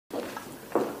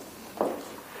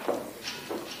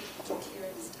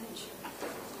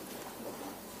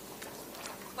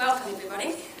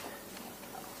everybody.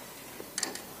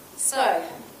 So,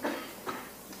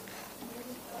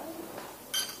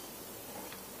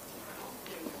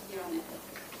 you're on there.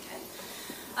 Okay.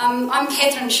 I'm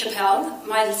Catherine Chappell.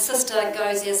 My sister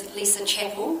goes as Lisa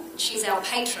Chappell. She's our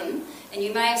patron, and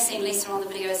you may have seen Lisa on the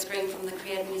video screen from the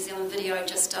Creative New Zealand video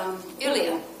just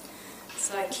earlier.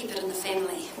 So keep it in the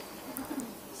family.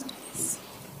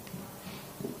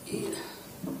 Yeah.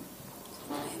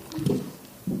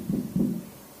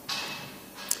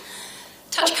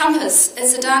 Touch Compass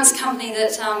is a dance company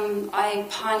that I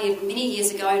pioneered many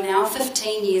years ago now,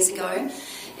 15 years ago,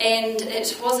 and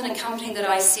it wasn't a company that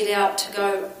I set out to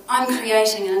go, I'm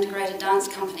creating an integrated dance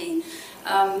company.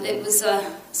 It was a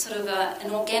sort of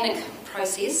an organic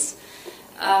process.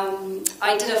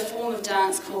 I did a form of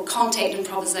dance called contact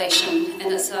improvisation,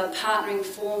 and it's a partnering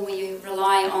form where you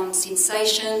rely on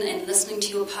sensation and listening to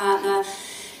your partner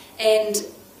and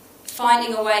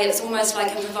finding a way. It's almost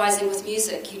like improvising with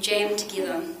music. You jam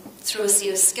together through a set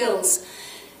of skills.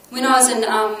 When I was in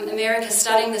America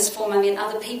studying this form, I met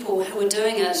other people who were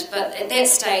doing it, but at that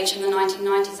stage in the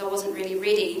 1990s I wasn't really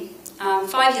ready.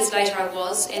 5 years later I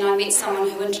was, and I met someone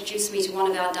who introduced me to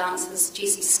one of our dancers,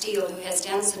 Jessie Steele, who has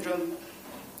Down syndrome.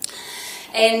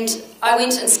 And I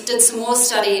went and did some more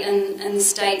study in the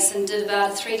States and did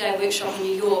about a 3-day workshop in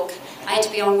New York. I had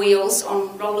to be on wheels,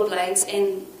 on rollerblades,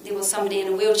 and there was somebody in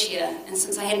a wheelchair. And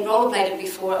since I hadn't rollerbladed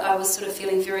before, I was sort of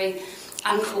feeling very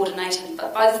uncoordinated.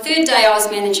 But by the 3rd day I was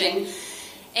managing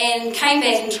and came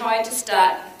back and tried to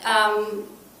start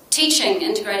teaching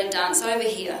integrated dance over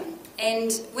here.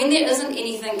 And when there isn't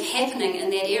anything happening in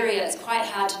that area, it's quite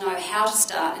hard to know how to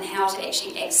start and how to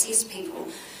actually access people.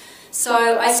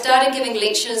 So I started giving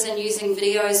lectures and using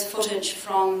videos, footage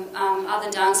from other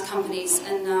dance companies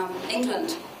in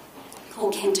England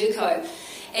called Canduco.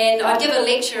 And I'd give a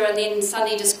lecture and then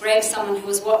suddenly just grab someone who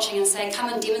was watching and say, come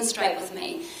and demonstrate with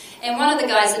me. And one of the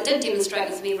guys that did demonstrate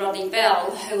with me, Rodney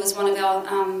Bell, who was one of our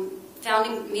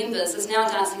founding members, is now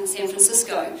dancing in San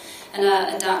Francisco in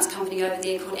a dance company over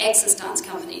there called Axis Dance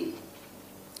Company.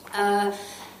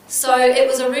 So it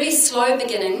was a really slow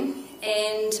beginning,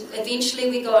 and eventually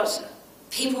we got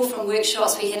people from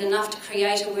workshops. We had enough to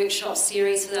create a workshop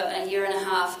series for a year and a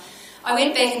half. I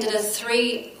went back and did a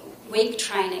 3-week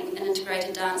training in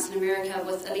integrated dance in America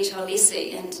with Alita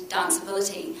Alessi and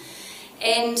Danceability.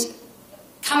 And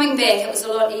coming back, it was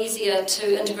a lot easier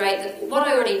to integrate what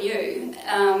I already knew.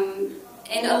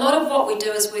 And a lot of what we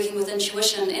do is working with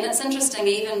intuition. And it's interesting,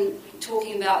 even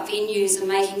talking about venues and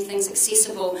making things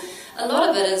accessible, a lot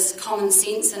of it is common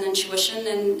sense and intuition.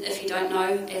 And if you don't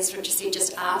know, as Richard said,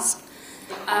 just ask.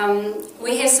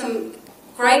 We have some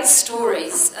great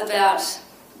stories about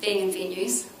being in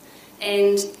venues.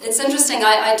 And it's interesting,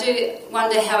 I do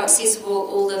wonder how accessible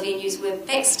all the venues were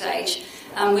backstage.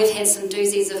 We've had some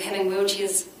doozies of having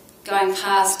wheelchairs going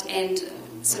past and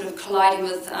sort of colliding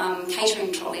with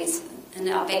catering trolleys in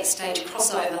our backstage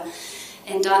crossover,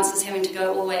 and dancers having to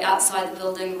go all the way outside the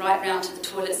building, right round to the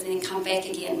toilets, and then come back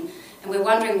again. And we're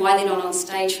wondering why they're not on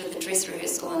stage for the dress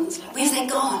rehearsal, and it's like, where's they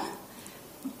gone?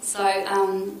 So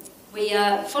we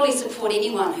fully support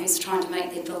anyone who's trying to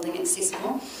make their building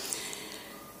accessible.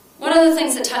 One of the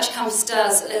things that Touch Compass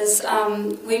does is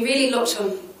we really look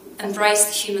to embrace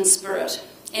the human spirit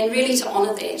and really to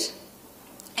honour that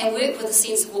and work with a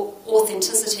sense of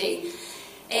authenticity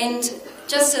and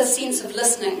just a sense of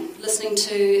listening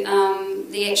to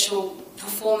the actual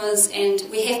performers, and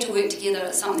we have to work together.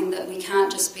 It's something that we can't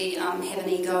just be have an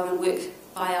ego and work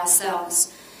by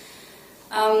ourselves.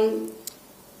 One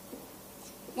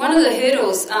of the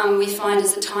hurdles we find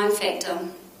is the time factor.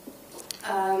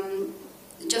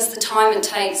 Just the time it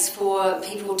takes for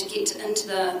people to get into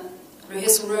the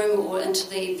rehearsal room or into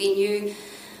the venue,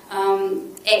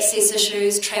 access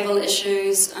issues, travel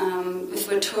issues. If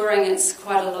we're touring, it's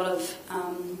quite a lot of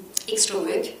extra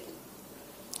work.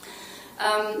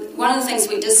 One of the things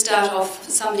we did start off,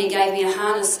 somebody gave me a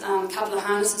harness, a couple of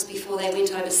harnesses before they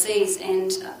went overseas,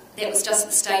 and that was just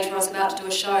at the stage where I was about to do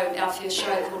a show, our first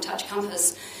show called Touch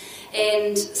Compass,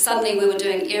 and suddenly we were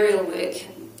doing aerial work.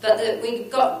 But we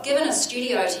got given a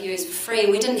studio to use for free,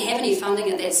 and we didn't have any funding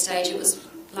at that stage. It was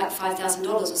like $5,000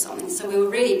 or something, so we were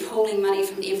really pooling money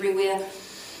from everywhere.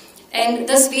 And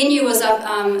this venue was up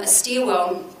a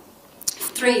stairwell,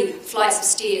 3 flights of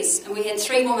stairs, and we had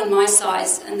 3 women my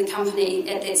size in the company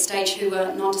at that stage who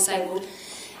were non-disabled.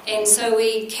 And so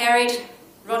we carried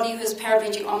Rodney, who was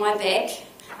paraplegic, on my back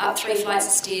up 3 flights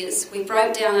of stairs. We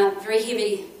broke down a very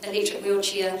heavy electric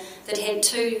wheelchair that had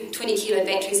 2 20-kilo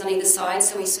batteries on either side,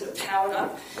 so we sort of powered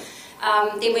up.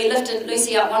 Then we lifted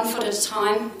Lucy up 1 foot at a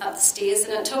time up the stairs,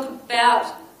 and it took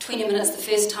about 20 minutes the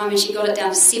first time, and she got it down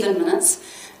to 7 minutes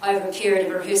over a period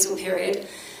of a rehearsal period.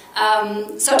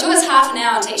 So it took us half an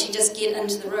hour to actually just get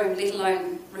into the room, let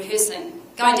alone rehearsing.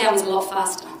 Going down was a lot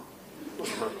faster.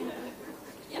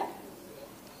 Yeah.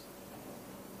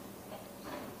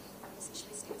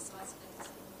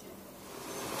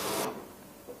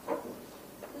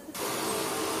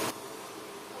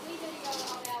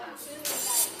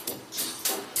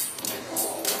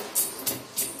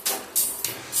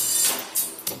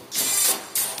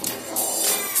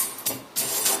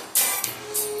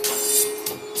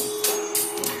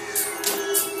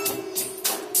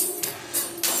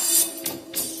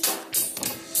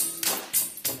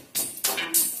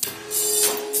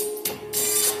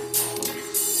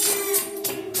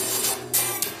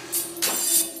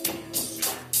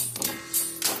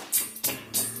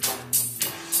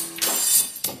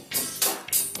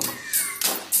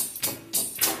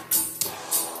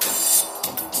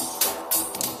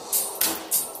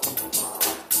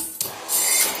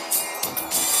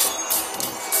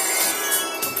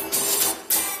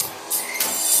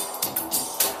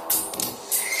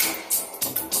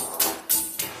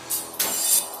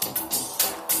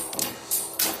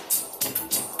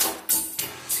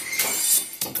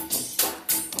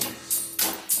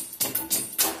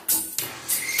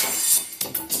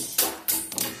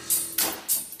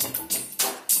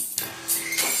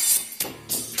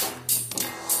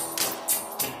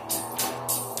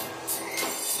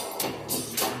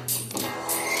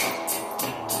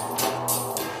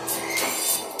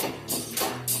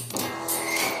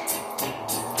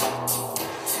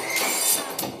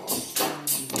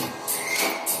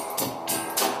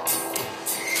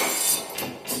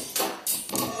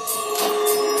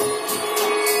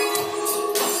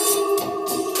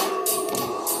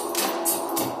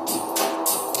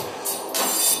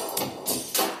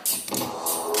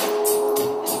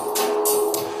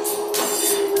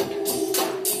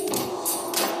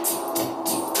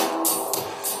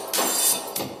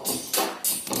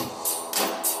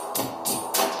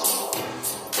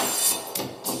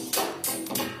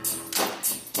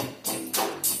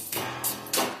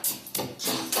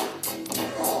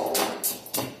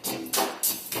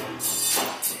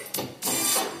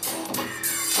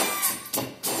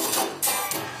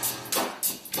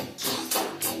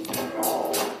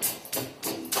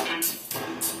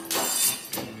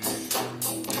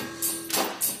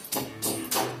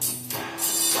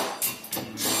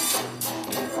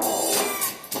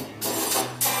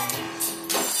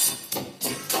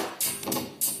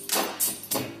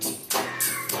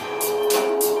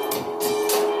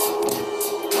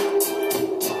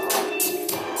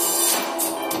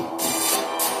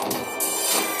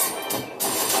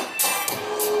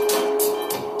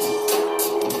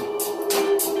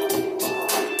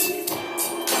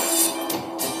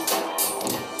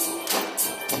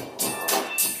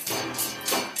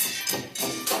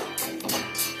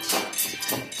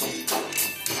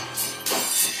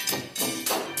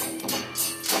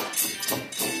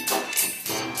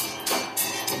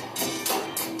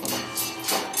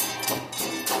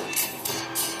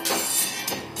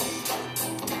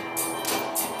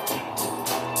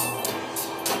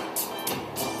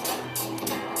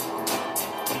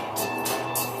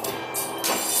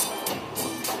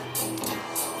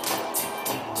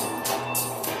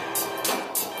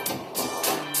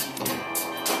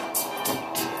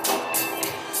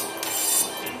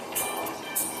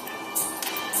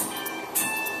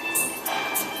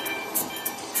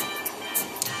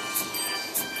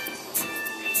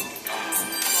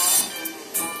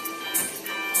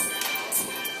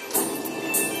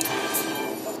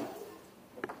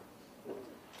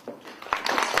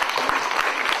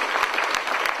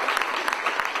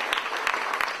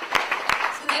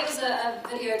 a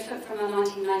video clip from our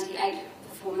 1998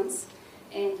 performance,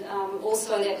 and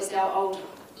also that was our old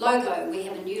logo. We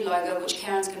have a new logo, which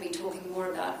Karen's going to be talking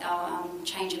more about, our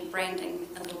change of branding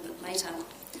a little bit later.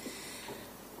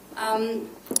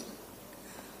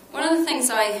 One of the things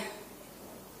I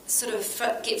sort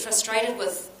of get frustrated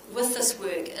with this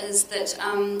work is that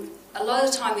a lot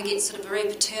of the time we get sort of very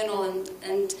paternal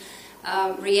and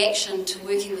reaction to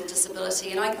working with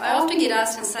disability, and I often get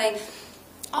asked and say,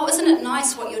 oh, isn't it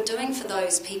nice what you're doing for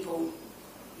those people?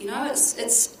 You know,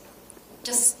 it's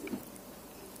just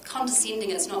condescending,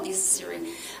 it's not necessary.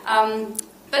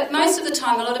 But most of the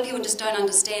time, a lot of people just don't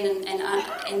understand and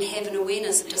have an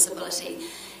awareness of disability.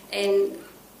 And,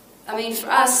 I mean, for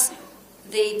us,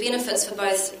 the benefits for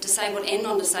both disabled and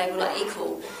non-disabled are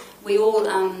equal. We all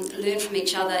learn from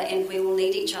each other and we all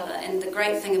need each other. And the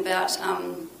great thing about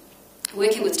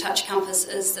working with Touch Compass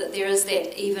is that there is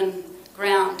that even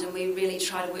ground, and we really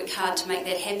try to work hard to make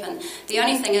that happen. The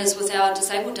only thing is, with our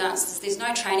disabled dancers, there's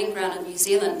no training ground in New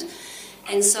Zealand,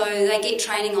 and so they get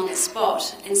training on the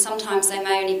spot, and sometimes they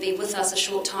may only be with us a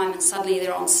short time and suddenly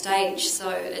they're on stage, so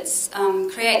it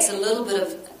creates a little bit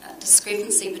of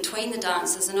discrepancy between the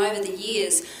dancers. And over the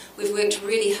years we've worked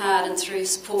really hard, and through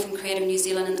support from Creative New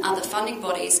Zealand and other funding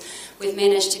bodies, we've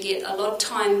managed to get a lot of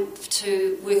time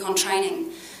to work on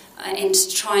training and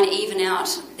to try and even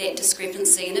out that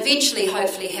discrepancy, and eventually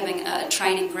hopefully having a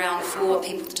training ground for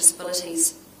people with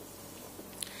disabilities.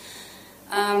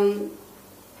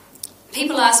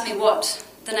 People ask me what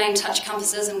the name Touch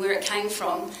Compass is and where it came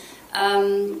from.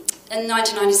 In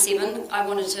 1997 I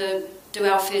wanted to do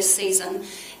our first season,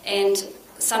 and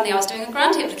suddenly I was doing a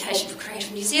grant application for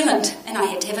Creative New Zealand, and I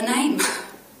had to have a name.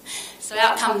 So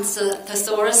out comes the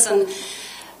thesaurus, and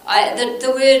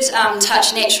the word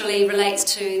touch naturally relates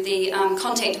to the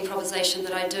contact improvisation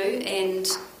that I do, and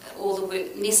all the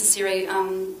necessary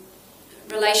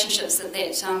relationships that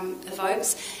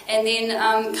evokes. And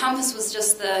then compass was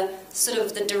just the sort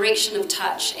of the direction of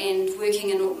touch, and working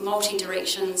in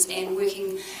multi-directions, and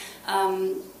working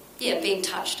being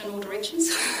touched in all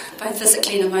directions, both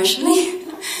physically and emotionally.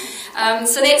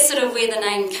 So that's sort of where the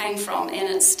name came from, and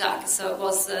it stuck. So it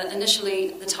was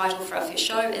initially the title for our first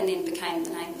show, and then became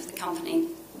the name of the company.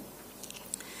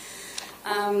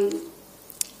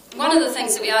 One of the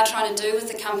things that we are trying to do with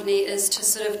the company is to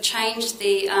sort of change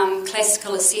the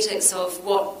classical aesthetics of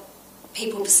what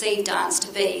people perceive dance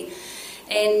to be,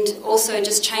 and also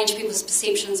just change people's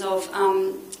perceptions of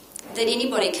that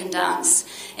anybody can dance.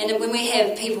 And when we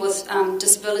have people with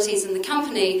disabilities in the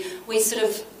company, we sort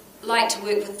of like to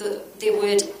work with their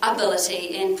word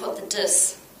ability and put the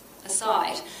dis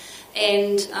aside.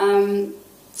 And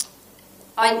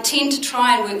I tend to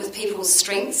try and work with people's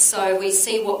strengths, so we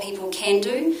see what people can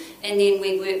do, and then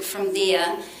we work from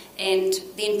there, and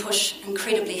then push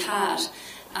incredibly hard,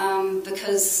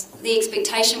 because the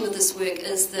expectation with this work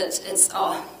is that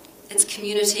it's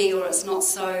community, or it's not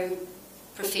so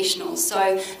professional.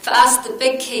 So for us, the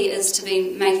big key is to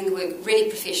be making the work really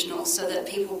professional, so that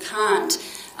people can't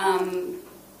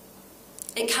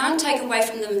it can't take away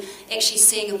from them actually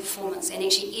seeing a performance and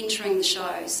actually entering the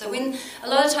show. So when a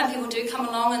lot of time people do come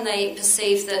along and they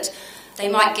perceive that they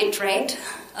might get dragged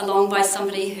along by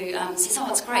somebody who says, oh,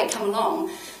 it's great, come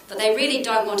along, but they really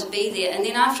don't want to be there, and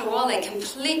then after a while they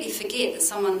completely forget that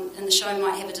someone in the show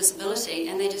might have a disability,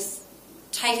 and they're just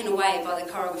taken away by the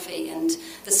choreography and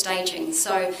the staging.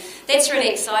 So that's really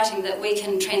exciting that we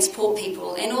can transport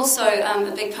people, and also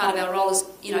a big part of our role is,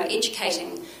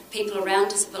 educating people around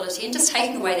disability and just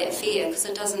taking away that fear, because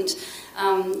it doesn't,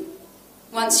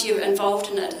 once you're involved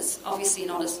in it, it's obviously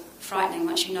not as frightening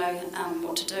once you know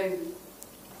what to do.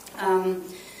 So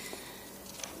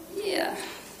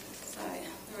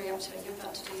very up to it, you're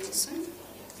about to do this soon.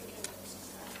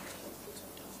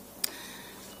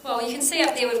 Well, you can see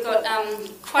up there we've got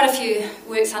quite a few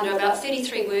works under, about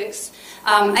 33 works,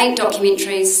 8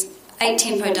 documentaries, 8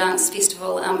 Tempo Dance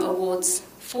Festival awards,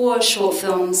 4 short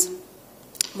films,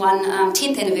 1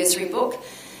 10th anniversary book,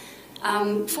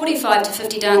 45 to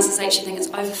 50 dancers, actually I think it's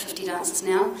over 50 dancers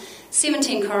now,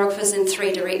 17 choreographers and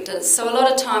 3 directors. So a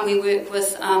lot of time we work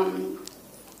with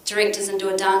directors and do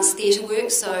a dance theatre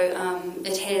work, so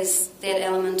it has that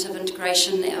element of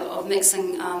integration, of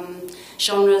mixing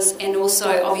genres, and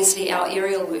also obviously our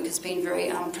aerial work has been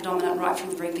very predominant right from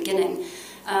the very beginning.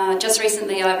 Just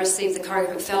recently I received the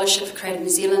Choreographic Fellowship for Creative New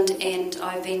Zealand, and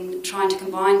I've been trying to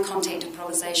combine contact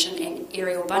improvisation and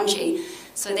aerial bungee,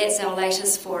 so that's our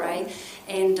latest foray,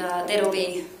 and that'll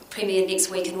be premiered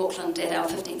next week in Auckland at our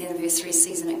 15th anniversary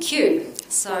season at Q.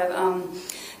 So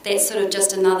that's sort of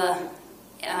just another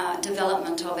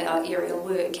development of our aerial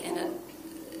work, and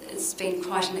it's been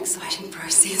quite an exciting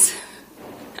process.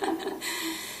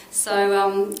 So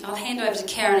I'll hand over to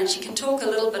Karen, and she can talk a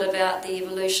little bit about the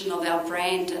evolution of our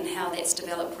brand and how that's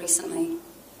developed recently.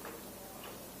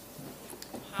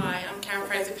 Hi, I'm Karen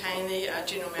Fraser-Payne, the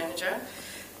General Manager.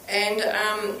 And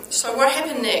so what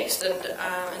happened next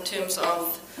in terms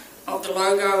of the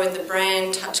logo and the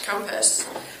brand Touch Compass?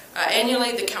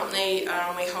 Annually, the company,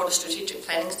 we hold a strategic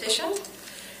planning session.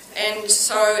 And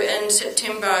so in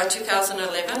September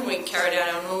 2011, we carried out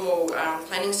our normal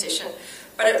planning session.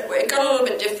 But it got a little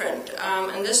bit different,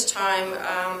 and this time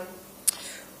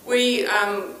we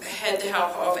had the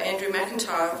help of Andrew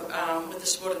McIntyre with the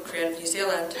support of Creative New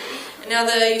Zealand. And now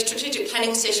the strategic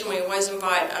planning session, we always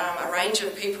invite a range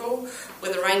of people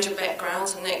with a range of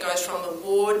backgrounds, and that goes from the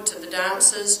board to the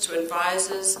dancers to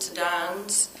advisors to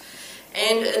dance.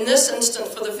 And in this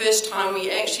instance, for the first time,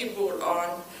 we actually brought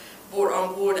on brought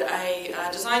on board a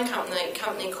design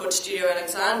company called Studio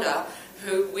Alexander,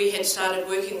 who we had started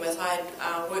working with. I had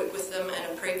worked with them in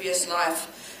a previous life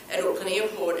at Auckland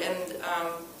Airport, and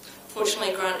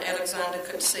fortunately Grant Alexander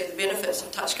could see the benefits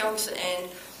of Touch Compass and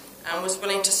was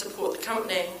willing to support the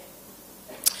company.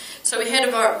 So we had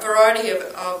a variety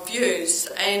of views,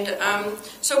 and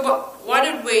so what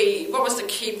was the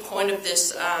key point of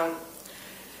this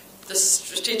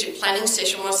strategic planning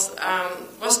session was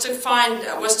to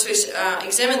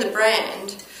examine the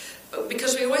brand,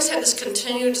 because we always have this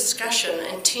continual discussion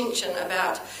and tension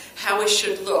about how we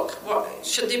should look.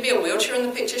 Should there be a wheelchair in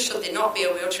the picture? Should there not be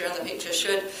a wheelchair in the picture?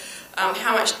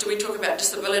 How much do we talk about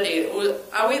disability? Or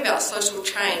are we about social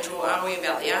change, or are we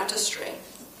about the artistry?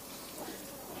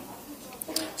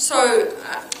 So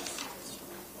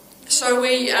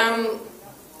we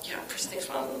press the next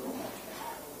one.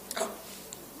 Oh.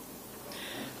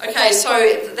 Okay, so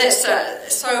that's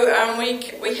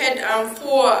we had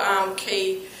four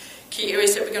key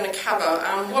areas that we're going to cover.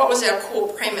 What was our core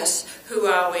premise? Who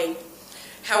are we?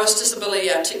 How is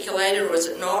disability articulated, or is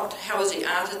it not? How is the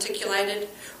art articulated?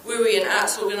 Were we an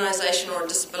arts organisation or a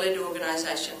disability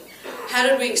organisation? How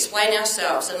did we explain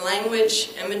ourselves in language,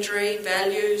 imagery,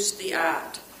 values, the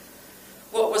art?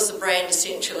 What was the brand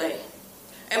essentially?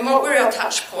 And what were our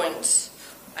touch points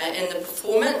in the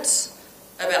performance,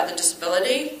 about the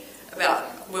disability,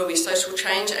 about were we social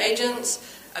change agents,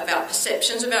 about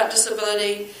perceptions about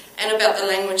disability, and about the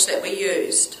language that we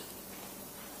used?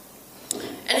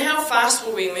 And how fast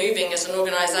were we moving as an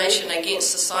organisation against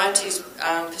society's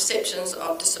perceptions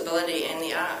of disability and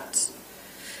the arts?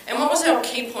 And what was our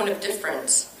key point of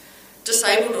difference?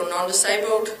 Disabled or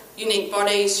non-disabled, unique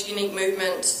bodies, unique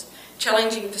movements,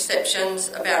 challenging perceptions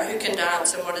about who can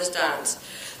dance and what is dance.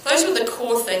 Those were the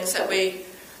core things that we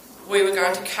were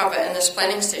going to cover in this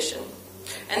planning session.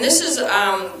 And this is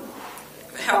Andrew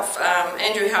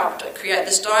helped create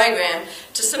this diagram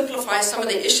to simplify some of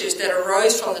the issues that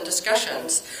arose from the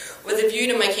discussions, with a view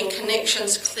to making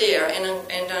connections clear and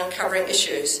uncovering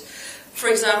issues. For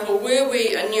example, were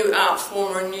we a new art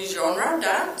form or a new genre,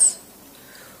 dance?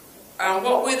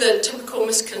 What were the typical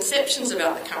misconceptions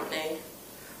about the company?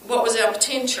 What was our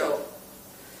potential?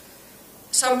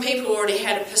 Some people already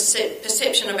had a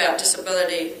perception about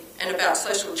disability and about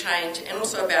social change, and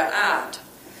also about art.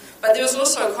 But there was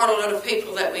also quite a lot of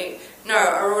people that we know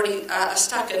are already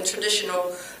stuck in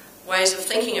traditional ways of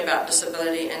thinking about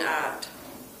disability and art.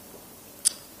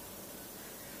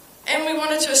 And we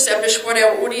wanted to establish what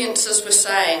our audiences were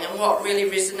saying and what really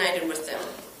resonated with them.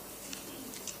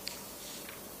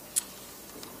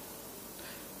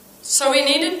 So we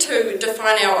needed to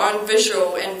define our own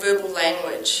visual and verbal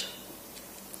language.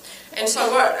 And so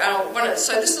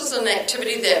so this is an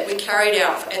activity that we carried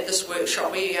out at this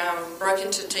workshop. We broke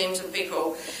into teams of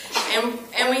people,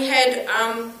 and we had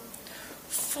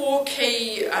four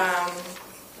key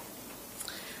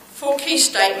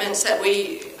statements that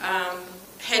we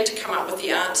had to come up with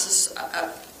the answers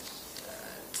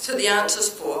to the answers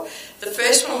for. The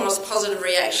first one was positive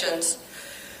reactions.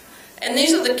 And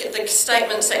these are the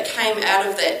statements that came out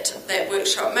of that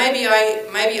workshop. Maybe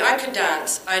I could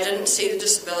dance. I didn't see the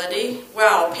disability.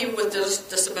 Wow, people with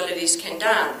disabilities can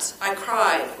dance. I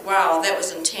cried. Wow, that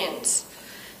was intense.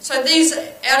 So out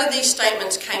of these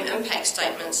statements came impact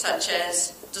statements such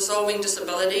as dissolving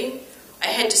disability. I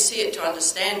had to see it to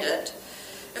understand it.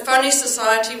 If only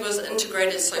society was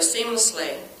integrated so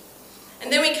seamlessly.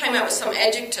 And then we came up with some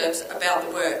adjectives about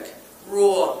the work.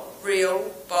 Raw,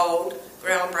 real, bold,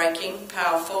 groundbreaking,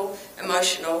 powerful,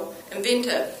 emotional,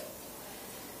 inventive.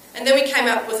 And then we came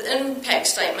up with impact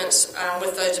statements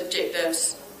with those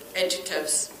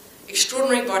adjectives.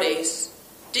 Extraordinary bodies,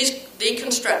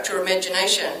 deconstruct your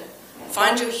imagination,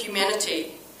 find your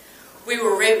humanity. We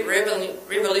will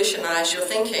revolutionise your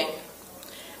thinking.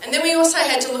 And then we also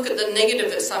had to look at the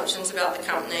negative assumptions about the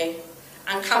company,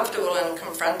 uncomfortable and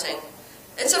confronting.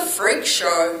 It's a freak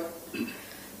show.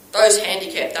 Those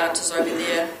handicapped dancers over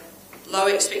there. Low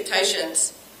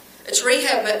expectations. It's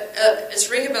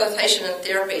rehabilitation and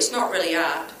therapy. It's not really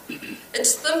art.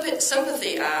 It's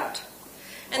sympathy art.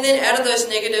 And then out of those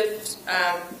negative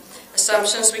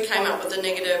assumptions, we came up with the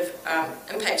negative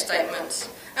impact statements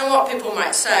and what people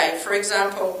might say. For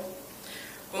example,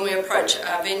 when we approach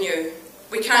our venue,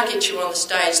 we can't get you on the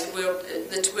stage.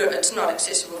 It's not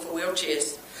accessible for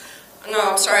wheelchairs.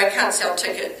 No, I'm sorry, I can't sell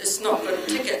tickets. It's not good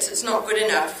tickets. It's not good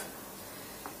enough.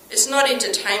 It's not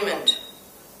entertainment.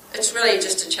 It's really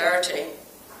just a charity.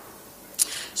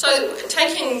 So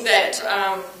taking that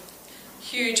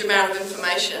huge amount of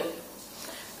information,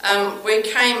 we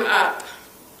came up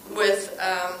with,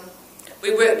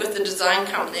 we worked with the design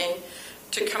company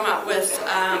to come up with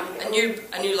a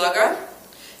new logo,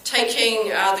 taking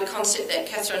the concept that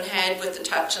Catherine had with the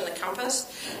touch and the compass.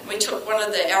 We took one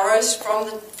of the arrows from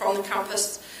the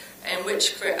compass, and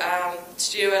which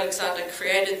Stuart Alexander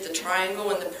created the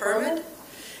triangle and the pyramid.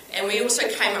 And we also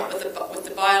came up with the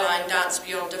byline, Dance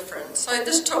Beyond Difference. So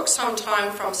this took some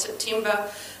time from September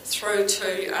through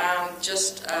to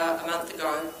just a month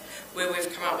ago, where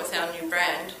we've come up with our new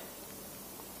brand.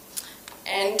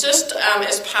 And just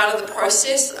as part of the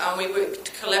process, we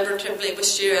worked collaboratively with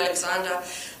Stuart Alexander.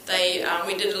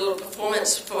 We did a little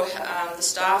performance for the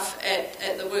staff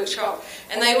at the workshop,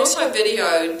 and they also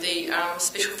videoed the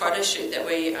special photo shoot that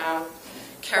we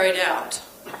carried out.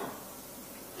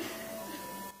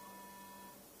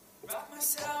 Rock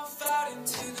myself out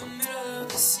into the middle of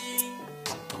the sea.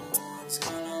 No one's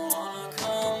gonna wanna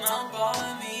come out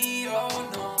by me, oh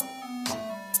no.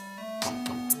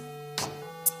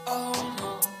 Oh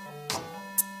no.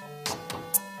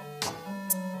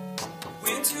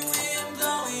 Winter wind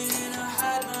blowing and I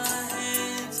hide my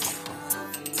hands.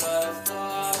 Nothing but a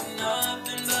thought,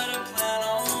 nothing but a plan, oh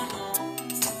no.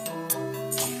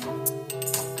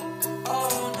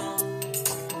 Oh no.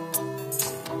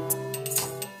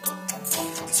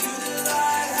 To the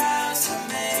lighthouse I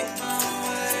make my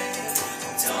way.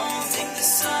 Don't think the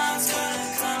sun's gonna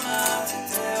come out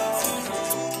today, oh no.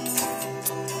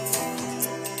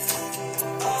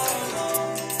 Oh no.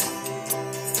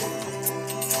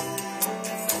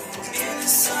 In the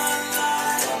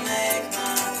sunlight I make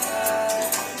my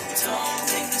way. Don't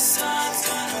think the sun's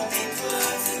gonna be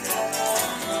put to death, oh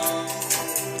no.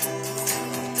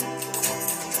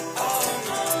 Oh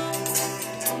no.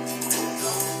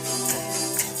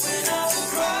 When all the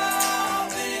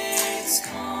robin's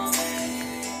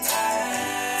coming back,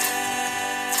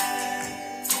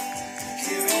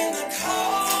 here in the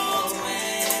cold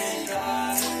wind I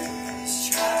lose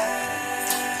track,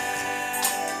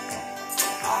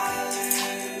 I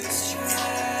lose track,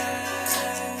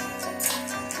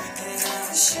 and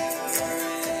I shiver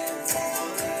in the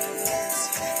woods,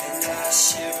 and I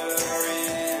shiver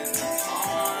in the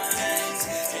pines,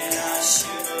 and I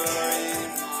shiver in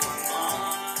my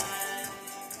mind.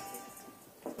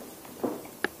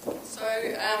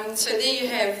 So there you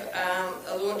have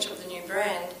a launch of the new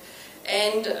brand,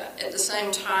 and at the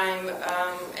same time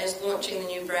as launching the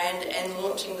new brand and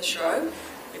launching the show,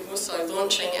 we're also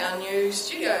launching our new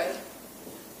studio.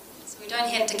 So we don't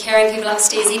have to carry people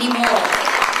upstairs anymore.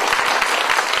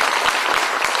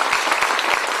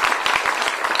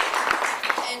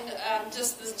 And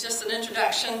just an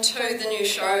introduction to the new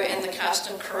show and the cast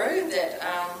and crew. That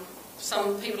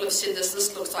some people have said this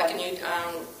looks like a new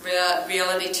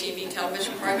reality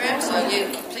television program. So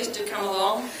yeah, please do come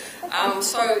along.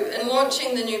 So in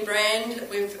launching the new brand,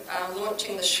 we're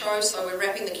launching the show. So we're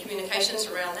wrapping the communications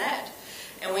around that,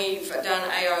 and we've done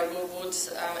AO billboards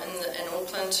in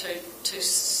Auckland to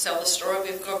sell the story.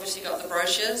 We've obviously got the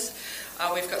brochures.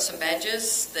 We've got some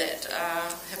badges that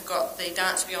have got the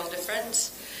Dance Beyond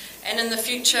Difference. And in the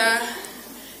future,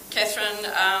 Catherine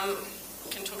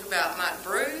can talk about Mark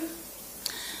Brew.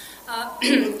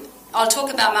 I'll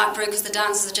talk about Mark Brew because the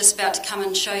dancers are just about to come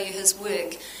and show you his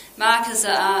work. Mark is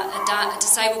a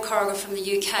disabled choreographer from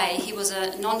the UK. He was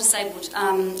a non-disabled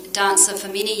dancer for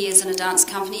many years in a dance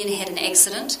company, and he had an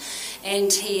accident,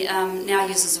 and he now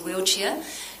uses a wheelchair.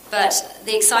 But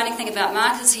the exciting thing about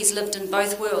Mark is he's lived in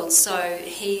both worlds, so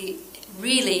he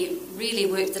really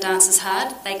worked the dancers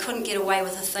hard. They couldn't get away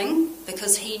with a thing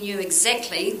because he knew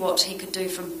exactly what he could do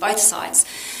from both sides.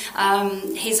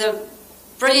 He's a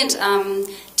brilliant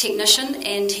technician,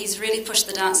 and he's really pushed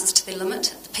the dancers to their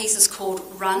limit. The piece is called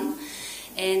Run,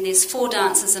 and there's 4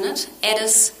 dancers in it: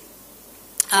 Addis,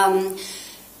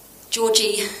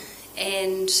 Georgie,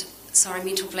 and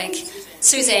mental blank,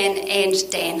 Suzanne and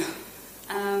Dan.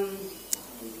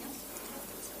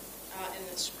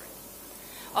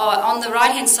 On the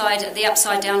right-hand side, the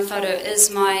upside-down photo is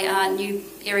my new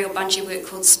aerial bungee work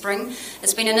called Spring.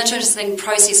 It's been an interesting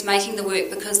process making the work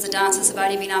because the dancers have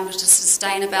only been able to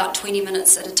sustain about 20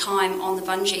 minutes at a time on the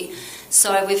bungee.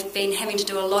 So we've been having to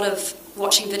do a lot of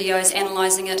watching videos,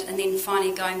 analysing it, and then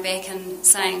finally going back and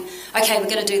saying, okay, we're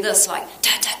going to do this, like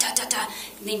da-da-da-da-da,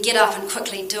 and then get up and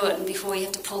quickly do it before you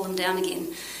have to pull them down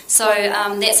again. So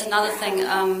that's another thing,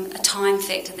 a time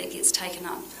factor that gets taken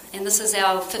up. And this is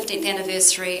our 15th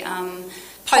anniversary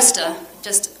poster,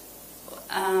 just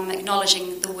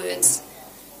acknowledging the words,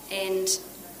 and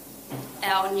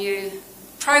our new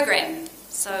program.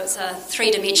 So it's a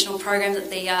 3-dimensional program that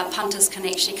the punters can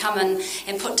actually come in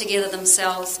and put together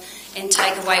themselves and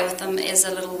take away with them as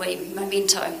a little wee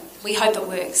memento. We hope it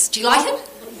works. Do you like it?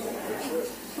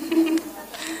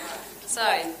 So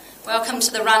Welcome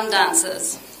to the Run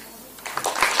Dancers.